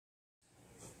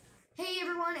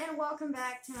and welcome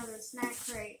back to another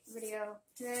Snackcrate video.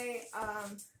 Today,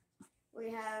 we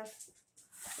have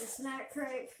the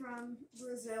Snackcrate from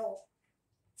Brazil.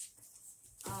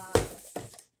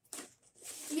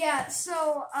 Yeah,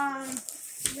 so,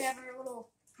 we have our little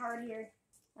card here,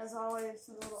 as always,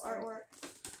 a little artwork.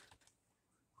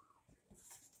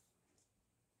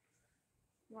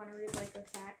 You want to read, like, a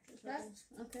fact or something?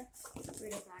 Okay.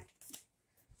 Read a fact.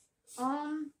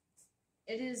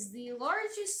 It is the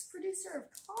largest producer of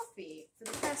coffee for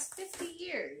the past 50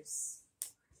 years.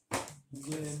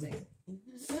 Interesting.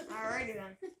 Alrighty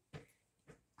then.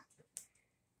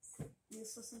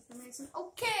 Useless information.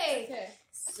 Okay. Okay.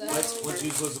 So What's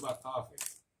useless about coffee?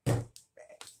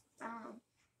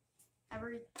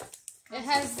 it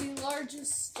has the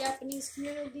largest Japanese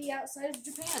community outside of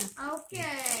Japan.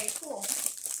 Okay, cool.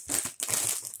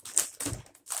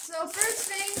 So first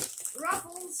thing,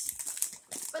 Ruffles.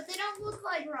 But they don't look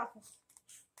like Ruffles.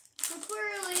 So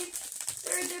clearly,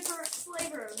 they're a different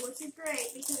flavor, which is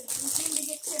great because we seem to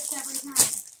get chips every time.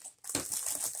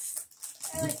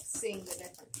 I like seeing the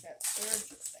different chips. They're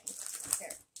interesting.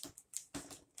 Here.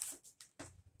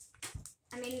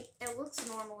 I mean, it looks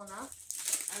normal enough.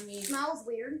 I mean, It smells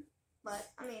weird, but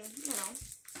I mean, you know,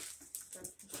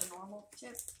 it's a normal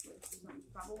chip with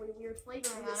probably weird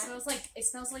flavoring on it. it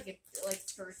smells like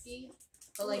turkey,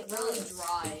 but like really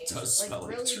dry. It does smell like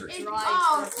really turkey. dry.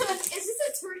 Oh, turkey. is this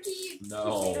a turkey No,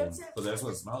 potato chip? but that's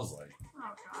what it smells like.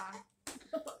 Oh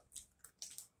god.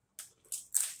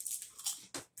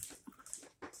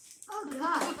 Oh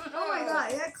god. Oh my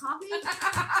god, you got coffee?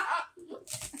 What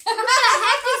the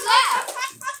heck is that?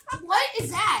 What is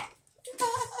that?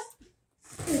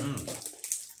 Mm.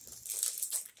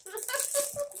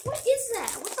 What is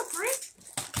that? What the frick?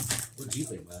 What do you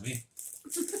think, Mommy?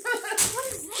 What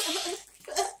is that?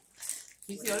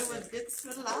 He's the only one that gets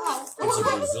spit it out. It's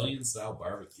a Brazilian style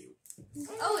barbecue.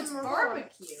 Oh, it's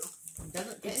barbecue. It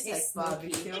doesn't It taste tastes like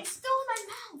barbecue. It's still in my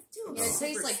mouth, too. Yeah, it tastes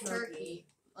Super like smoky. turkey.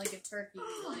 Like a turkey,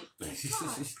 like.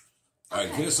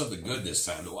 Alright, give us something good this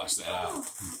time to wash that out. Oh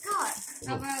my god.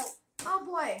 How about. Oh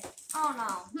boy. Oh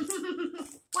no.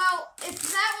 Well, if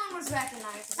that one was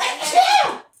recognized,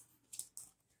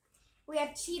 we have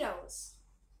Cheetos.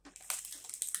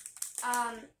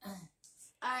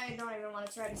 I don't even want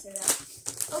to try to say that.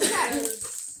 Okay.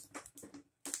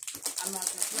 I'm not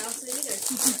gonna pronounce it either.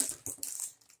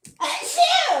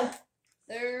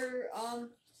 They're,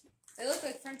 they look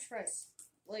like French fries.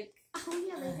 Like. Oh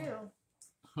yeah, they do.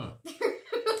 Huh. They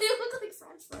look like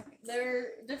French fries. They're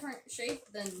different shape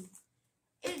than.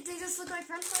 They just look like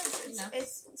French fries. You know.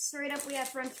 It's straight up. We have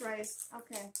French fries.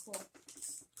 Okay, cool.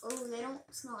 Oh, they don't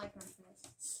smell like French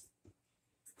fries.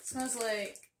 Smells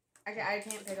like. I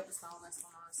can't pick up the smell on this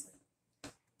one, honestly.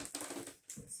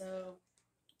 So.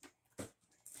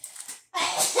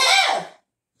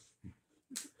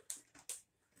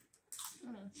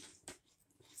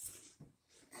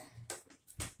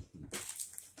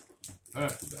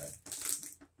 Not too bad.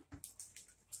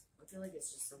 I feel like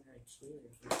it's just some kind of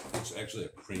cheese. It's actually a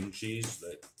cream cheese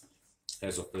that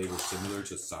has a flavor similar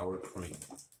to sour cream.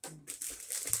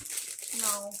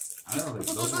 No. I don't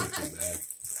think those weren't too bad.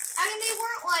 I mean, they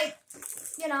weren't like,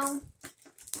 you know,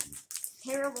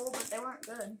 terrible, but they weren't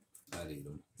good. I'd eat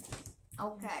them.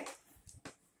 Okay.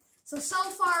 So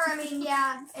far, I mean,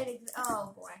 yeah,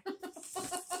 oh boy.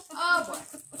 Oh boy.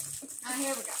 Now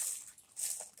here we go.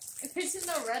 If it's in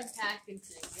the red packaging,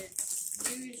 it's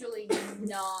usually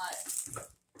not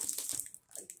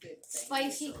a good thing.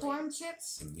 Spicy usually. corn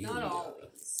chips? Not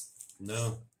always.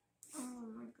 No. Oh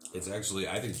my god. It's actually,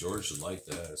 I think George should like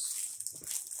this.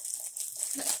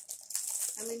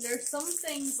 I mean, there's some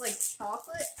things like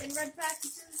chocolate in red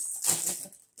packages.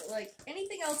 But like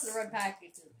anything else in the red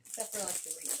packages, except for like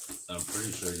Doritos. I'm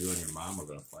pretty sure you and your mom are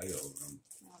going to fight over them,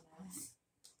 I don't know.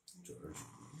 George.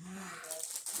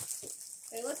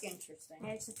 They look interesting.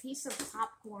 It's a piece of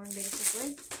popcorn,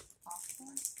 basically.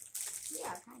 Popcorn?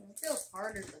 Yeah, kind It feels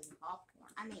harder than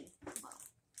popcorn. I mean, well,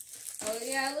 Oh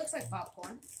yeah, it looks like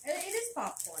popcorn. It is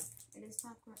popcorn. it is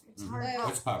popcorn. It's Mhm. hard Like, pop.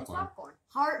 It's popcorn. popcorn.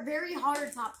 Hard, very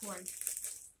hard popcorn.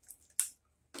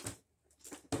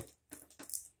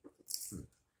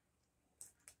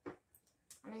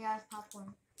 I mean, yeah, it's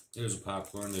popcorn. Here's a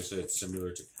popcorn. They say it's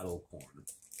similar to kettle corn.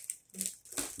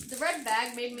 The red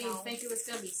bag made me No. think it was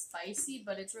gonna be spicy,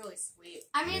 but it's really sweet.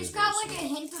 I mean, It it's is got very like a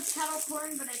hint of kettle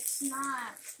corn, but it's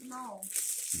not. No.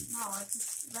 No, it's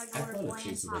just I regular thought it bland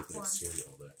tasted like popcorn. that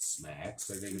cereal, that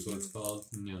Smacks, I think is what it's called.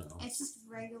 You know. It's just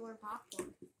regular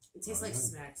popcorn. It tastes like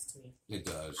Smacks to me. It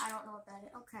does. I don't know what that is.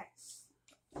 Okay.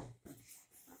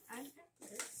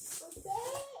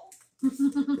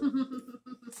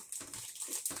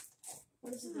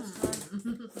 What is it this time?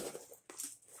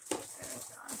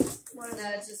 What is No,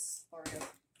 that? it's just Oreo.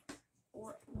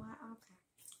 Or what?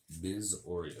 Okay. Biz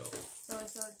Oreo. So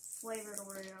it's a flavored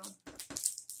Oreo.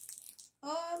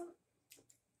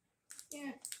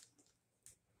 Yeah.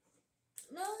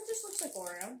 No, it just looks like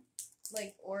Oreo.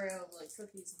 Like Oreo, like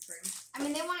cookies and cream. I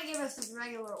mean, they want to give us just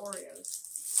regular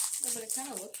Oreos. No, but it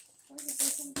kind of looks like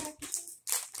it's in packaging.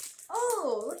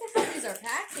 Oh, look at how these are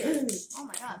packaged. Oh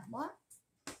my god, what?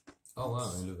 Oh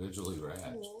wow, individually wrapped.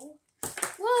 Cool.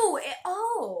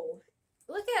 Whoa!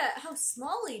 Look at how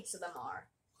small each of them are.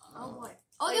 Oh boy.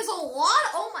 Oh, there's a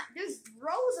lot. Oh my, there's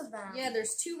rows of them. Yeah,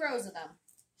 there's 2 rows of them.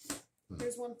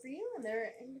 There's one for you, and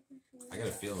they're individually. I got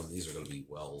a feeling these are going to be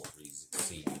well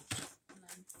received.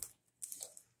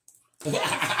 Put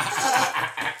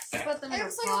them in It a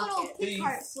looks like a little pocket. Kit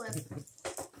Kat slip.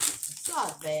 It's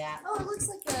not bad. Oh, it looks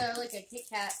like a Kit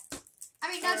Kat.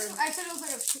 I mean, that's. I said it was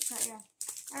like a Kit Kat. Yeah.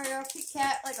 There we go. Kit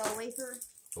Kat, like a wafer.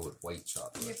 But with white You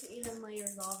have chocolate. to eat in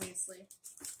layers, obviously.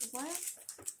 What?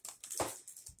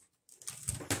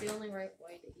 The only right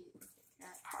way to eat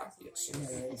Kit Kat is in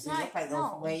layers. It's They not- look like no.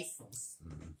 those wafers.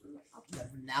 Mhm. The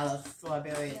vanilla,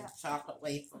 strawberry, Yeah. and chocolate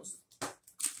wafers.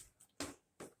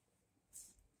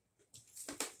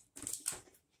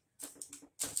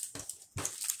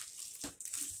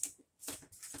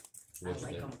 What'd you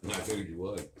like think? 'em. Yeah, I figured you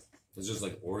would. It's just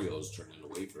like Oreos turned into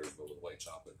wafers, but with white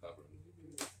chocolate covering.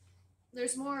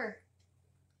 There's more.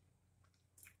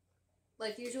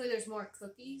 Like, usually there's more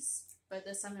cookies, but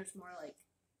this time there's more, like.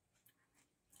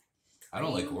 I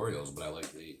don't like Oreos, but I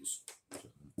like these.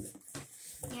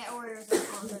 Yeah, Oreos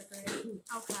are also great.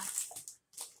 Okay.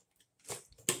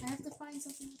 I have to find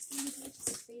something that's going to be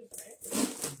his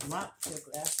favorite. Not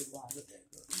sugar, that's the one with it.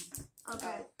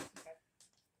 Okay.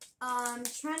 Oh, okay.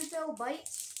 Trento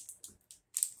Bites.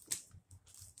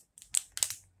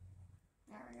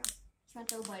 There we go.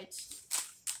 Trento Bites.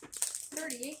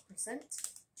 38%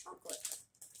 chocolate.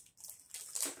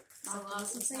 Not So a lot.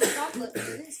 some say chocolate, but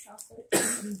it is chocolate.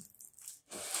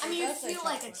 I mean, It you does say feel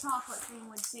like a chocolate. chocolate thing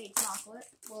would say chocolate.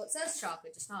 Well, it says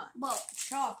chocolate, just not Well,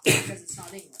 chocolate because it's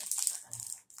not English.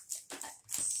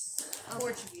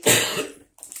 Portuguese.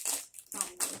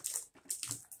 probably.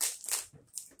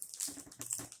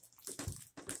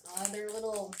 They're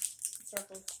little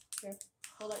circles. Here,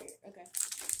 hold out your. Okay.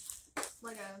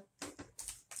 Like a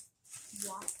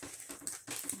walk.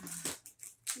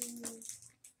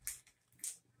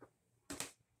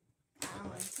 I don't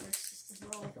know. It's just this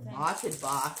little The thing. market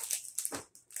box. I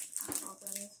don't know what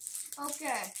that is.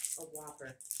 Okay. A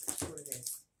Whopper. That's what it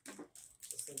is.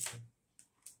 The same thing.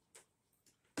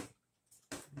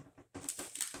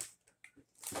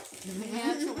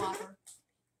 Yeah, it's a Whopper.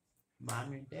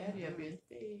 Mom and Daddy have been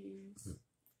face.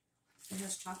 It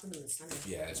has chocolate in the center.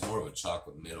 Yeah, it's more of a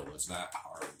chocolate middle. It's not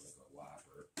hard like a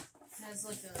Whopper. It has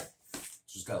like a.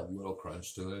 It's just got a little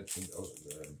crunch to it. I think those are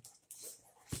good.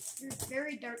 It's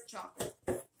very dark chocolate.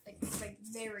 Like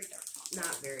very dark chocolate.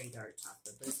 Not very dark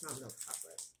chocolate, but it's not milk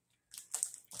chocolate.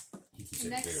 He keeps it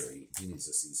Next. very. He needs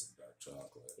to see some dark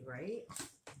chocolate. Right?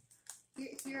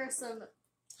 Here are some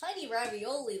tiny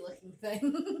ravioli looking things.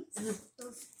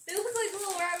 They look like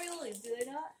little raviolis, do they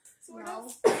not? Sort No.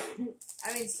 of.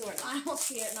 I mean, sort of. I don't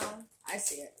see it now. I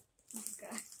see it.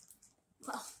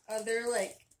 Okay. They're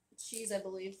like cheese, I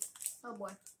believe. Oh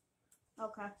boy.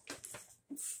 Okay.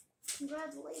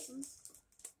 Congratulations.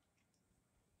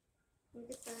 You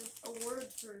get the award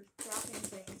for dropping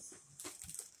things.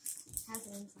 Has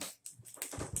an inside.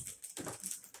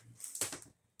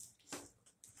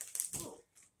 Oh,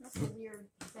 that's a weird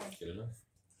thing. Good enough?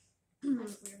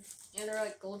 That's weird. Yeah, they're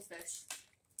like goldfish.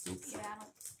 Oops. Yeah, I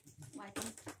don't like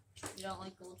them. You don't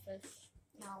like goldfish?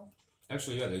 No.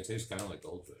 Actually, yeah, they taste kind of like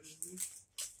goldfish.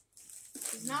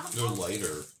 It's not a They're fun-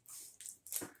 lighter.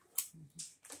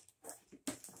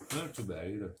 Not too bad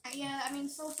either. Yeah, I mean,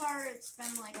 so far it's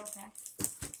been like okay.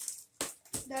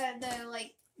 The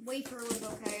like wafer was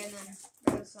okay, and then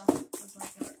the other stuff was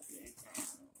like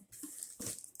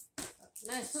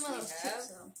Nice. some of those chips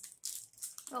though.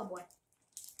 Oh boy,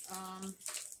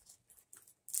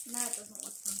 that doesn't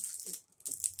look fun.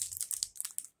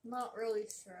 Not really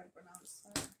sure how to pronounce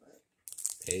that, but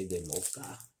Pay de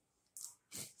mocha.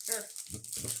 sure.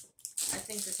 I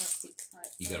think this has to be cut.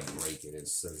 You gotta break it. It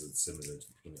says it's similar to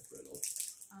peanut brittle.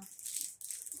 Oh.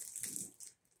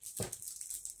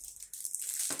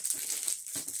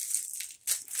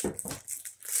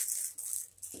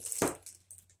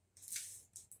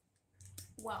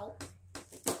 Well,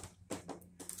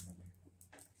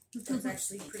 It's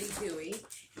actually pretty gooey.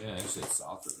 Yeah, actually, it's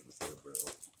softer than the peanut brittle.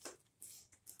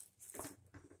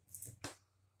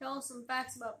 Tell us some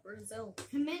facts about Brazil.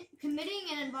 Committing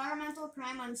an environmental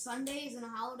crime on Sundays and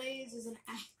holidays is an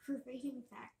aggravating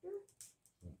factor.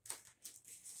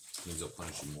 Means they'll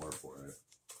punish you more for it.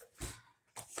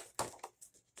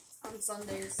 On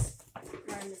Sundays,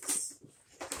 crime is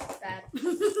bad.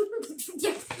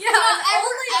 Yeah,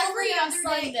 Only on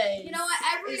Sundays. You know what?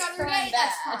 Every is other crime day,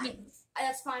 that's bad. fine.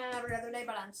 That's fine on every other day,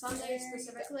 but on Sundays There you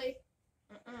specifically,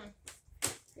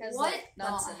 Has, what like,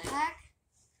 nuts in the it. heck?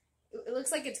 It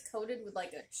looks like it's coated with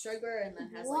like a sugar and then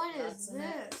has What like nuts is in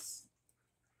it. this?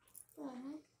 What the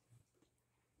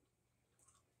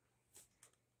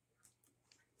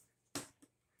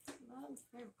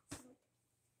heck?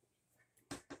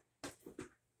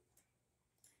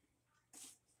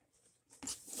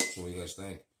 What do you guys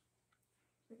think?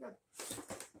 Pretty good.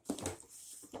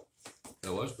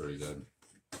 That was pretty good.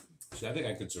 See, I think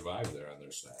I could survive there on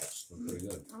their snacks. They're pretty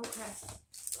good. Okay.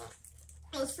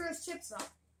 Let's first chips though.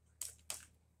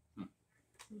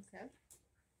 Okay.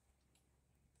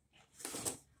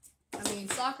 I mean,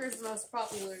 soccer is the most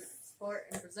popular sport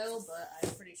in Brazil, but I'm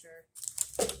pretty sure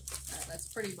that's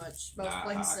pretty much most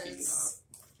places.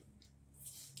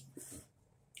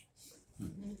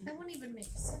 That wouldn't even make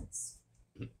sense.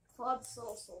 Club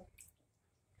social.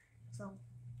 So,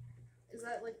 Is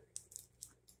that like?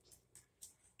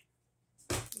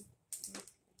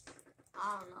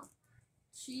 I don't know.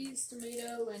 Cheese,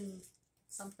 tomato, and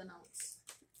something else.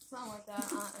 Something like that. I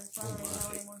don't really know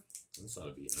anymore. This ought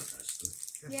to be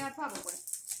interesting. Yeah, probably.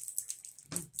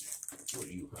 What are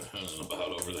you about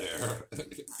over there?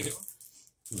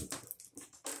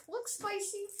 Looks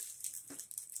spicy.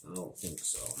 I don't think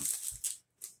so.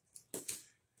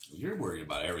 You're worried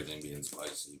about everything being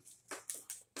spicy.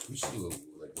 We should do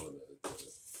like one of the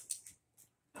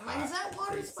Is that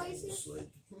water spicy?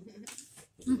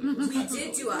 We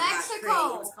did do a Mexico. hot crate.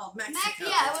 It was called Mexico.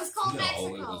 Yeah, it was called No,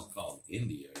 Mexico. it was called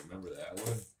India. Remember that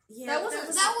one? Yeah, That wasn't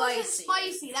was That wasn't spicy.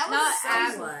 spicy. That was Not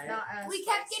spicy. as What? not as. We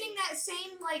kept getting that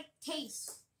same like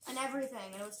taste and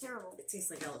everything, and it was terrible. It tastes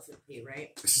like elephant pee, right?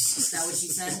 Is that what you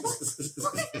said?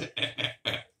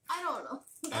 I don't know.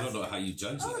 I don't know how you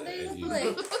judge Oh, that. they If look you-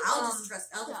 like I'll just trust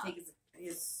elephant yeah. pig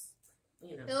is,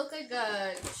 you know. they look like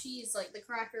a cheese, like the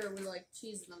cracker with like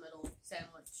cheese in the middle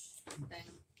sandwich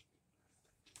thing.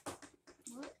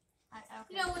 What? Okay.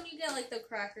 You know when you get like the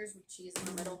crackers with cheese in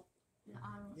the middle. No,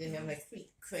 I don't They have like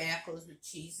sweet crackers with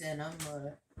cheese in them,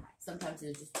 or sometimes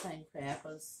they're just plain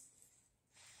crackers.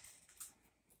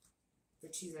 The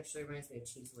cheese actually reminds me of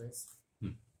Cheese Whiz.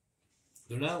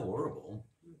 They're not horrible.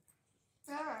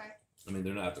 All right. I mean,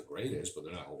 they're not the greatest, but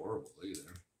they're not horrible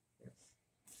either.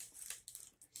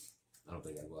 I don't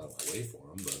think I'd go out of my way for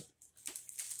them, but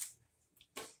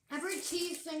Every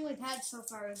cheese thing we've had so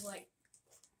far is like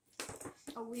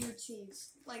a weird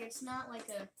cheese. Like it's not like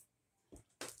a.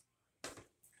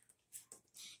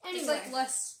 Anyway, It's like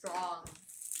less strong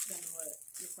than what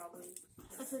you probably.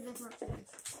 it's a different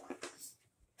taste.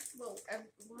 Well,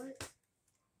 what?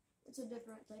 It's a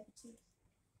different type of cheese.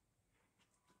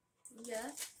 Yeah,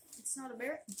 it's not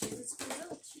American cheese. It's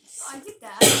Brazil cheese. Oh, I get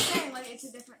that. I'm just saying like it's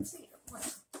a different cheese.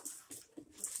 Whatever.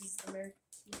 Cheese is American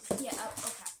cheese. Yeah. Oh,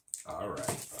 okay. all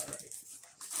right.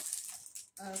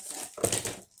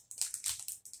 Okay.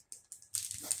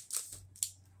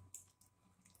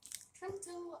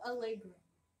 Trento Allegro.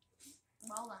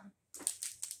 Well done.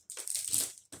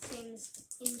 Seems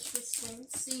interesting.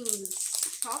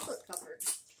 Seems chocolate covered.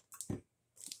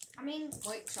 I mean,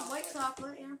 White chocolate. white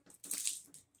chocolate. Yeah.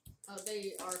 Oh,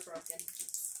 they are broken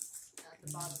at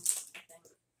the bottom, I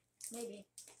think. Maybe.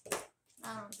 I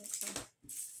don't think so.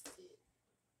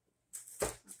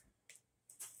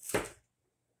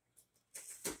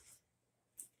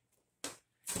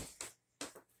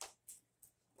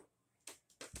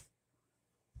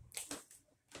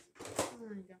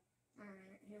 There you go.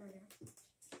 Alright, here we go.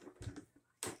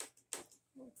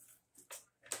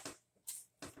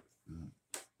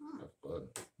 That's good.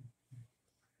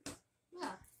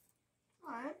 Yeah.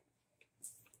 Alright.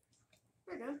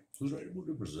 Pretty good. Who's ready to move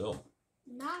to Brazil?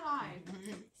 Not I.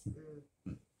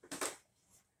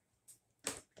 I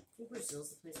think Brazil's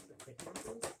the place with the quick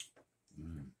markets,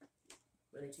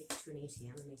 where they take you to an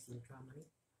ATM and make you withdraw money.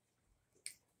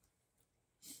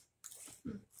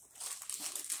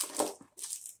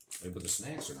 Hey, but the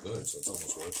snacks are good, so it's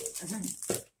almost worth it.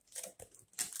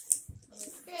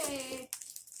 Okay.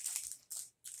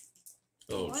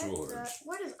 Oh, What George. the-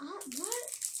 what is what?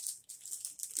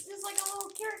 It's like a little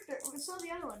character. So the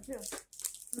other one too.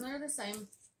 And they're the same.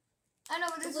 I know,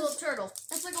 but It's a this little is turtle.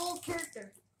 it's like a little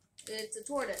character. It's a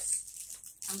tortoise.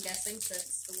 I'm guessing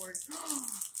that's the word.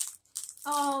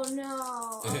 Oh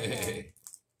no. Okay. Hey,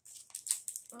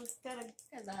 Let's gotta. Look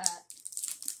at that.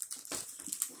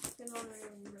 Can only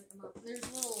break them up.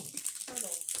 There's little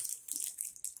turtles.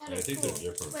 That I is think cool.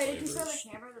 they're different Wait, did you show the flavors.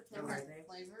 camera the Different turtle?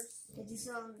 flavors. Did you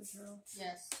show them the turtle?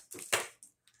 Yes.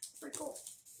 Pretty cool.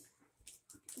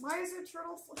 Why is there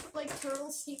like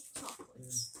turtle steak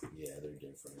chocolates? Yeah, they're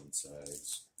different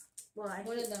insides. Well, I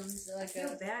One of them's like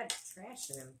feel a bad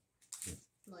trashing him.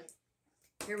 like.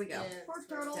 Here we go. Yeah, Poor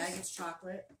turtles. Dad gets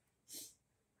chocolate.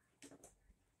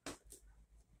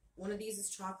 One of these is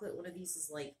chocolate. One of these is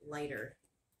like lighter.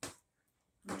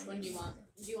 Which one do you want?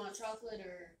 Do you want chocolate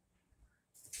or?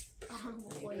 I don't know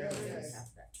Maybe what Yeah, it really yeah. is. have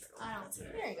that turtle. I don't see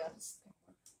There you go.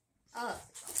 I love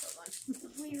the chocolate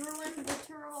one. We ruined the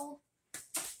turtle.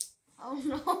 Oh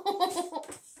no.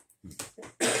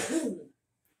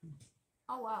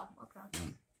 Oh wow.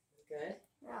 Okay. Good.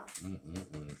 Yeah.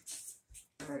 Mm-mm-mm.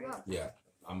 Pretty good. Yeah,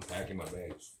 I'm packing my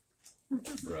bags.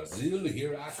 Brazil,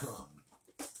 here I come.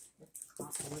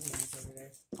 Cost of living is over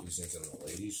there. You seen some of the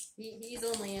ladies? He's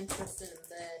only interested in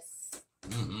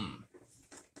this. Mm-hmm.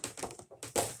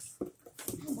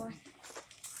 Oh boy.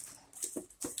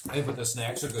 Hey, but the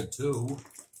snacks are good too.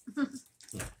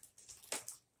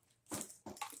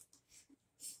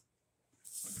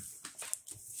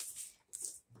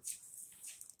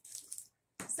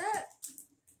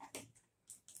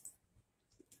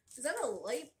 Is that a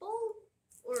light bulb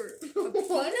or a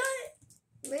peanut?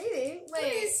 Maybe. What Wait.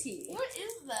 is he? What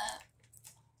is that?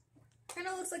 Kind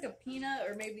of looks like a peanut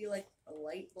or maybe like a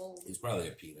light bulb. It's probably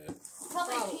a peanut.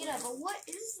 Probably Probably. peanut, but what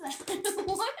is that?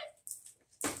 What?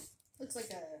 Looks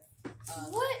like a.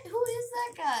 What? Who is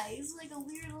that guy? He's like a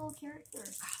weird little character.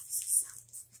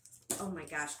 Oh my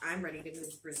gosh, I'm ready to move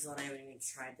to Brazil and I haven't even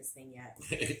tried this thing yet.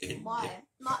 Why?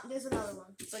 Not. There's another one.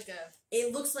 It's like a.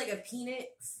 It looks like a peanut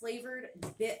flavored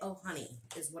bit of honey,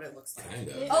 is what it looks like. Kind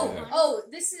of. Yeah. Oh, Yeah. oh!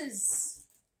 This is.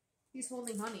 He's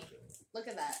holding honey. Look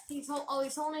at that. He's holding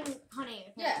honey.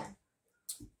 apparently. Yeah.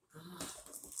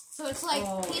 So it's like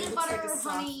Oh, it peanut looks butter, like a soft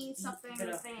honey, something bit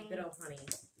of thing. honey.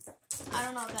 I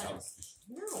don't know what that is.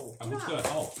 No. I'm just gonna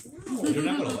help. No. You're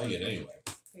not gonna like it anyway.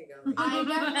 Here you go. I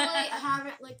definitely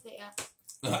haven't licked it yet.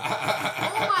 Oh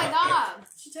oh my god!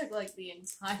 She took like the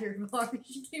entire bar.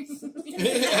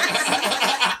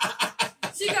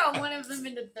 She got one of them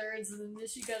into thirds, and then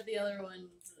she got the other one.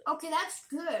 Okay, that's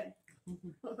good.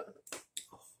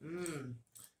 Mmm.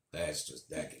 That's just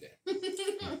decadent.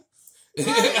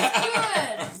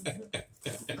 That is good.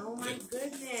 Oh my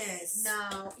goodness.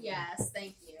 No. Yes.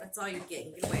 Thank you. That's all you're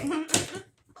getting. Get away.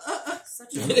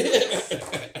 Such a.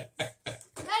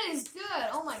 That is good.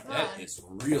 Oh my god. That is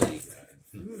really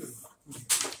good.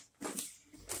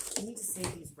 I need to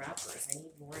save these wrappers. I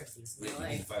need more of these in We my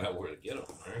need life. to find out where to get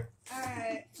them, right?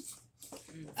 Alright.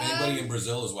 If anybody in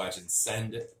Brazil is watching,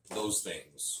 send those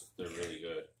things. They're really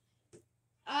good.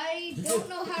 I don't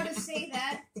know how to say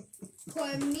that.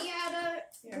 Comiada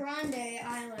Grande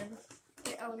Island.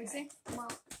 Oh, let me see.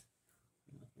 Well,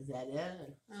 Is that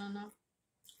it? I don't know.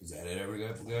 Is that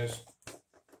it, guys?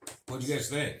 What'd you guys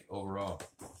think overall?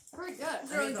 pretty good.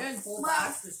 I Really think good. the whole Wow.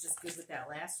 box was just good with that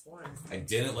last one. I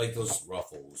didn't like those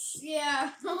ruffles,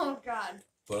 Yeah. Oh god.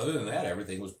 but other than that,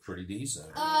 everything was pretty decent.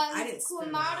 I didn't spend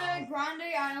it Comiada all.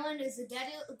 Grande Island is the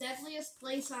deadliest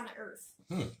place on Earth.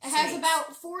 Hmm. It has Snakes.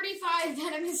 about 45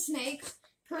 venomous snakes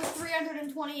per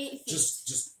 328 feet.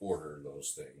 Just order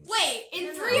those things. Wait, in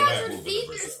No, no. 300 We're not moving feet, to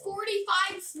there's Brazil.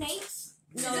 45 snakes?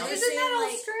 No, No, they're Isn't saying that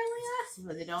like, Australia? So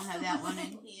they don't have that one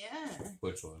in here.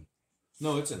 Which one?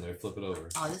 No, it's in there. Flip it over.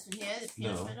 Oh, this one here? The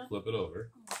peanut No, butter? flip it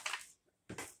over.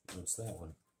 What's that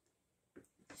one?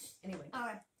 anyway.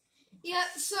 Alright. Yeah,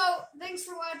 so, thanks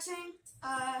for watching.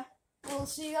 We'll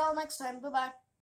see y'all next time. Bye-bye.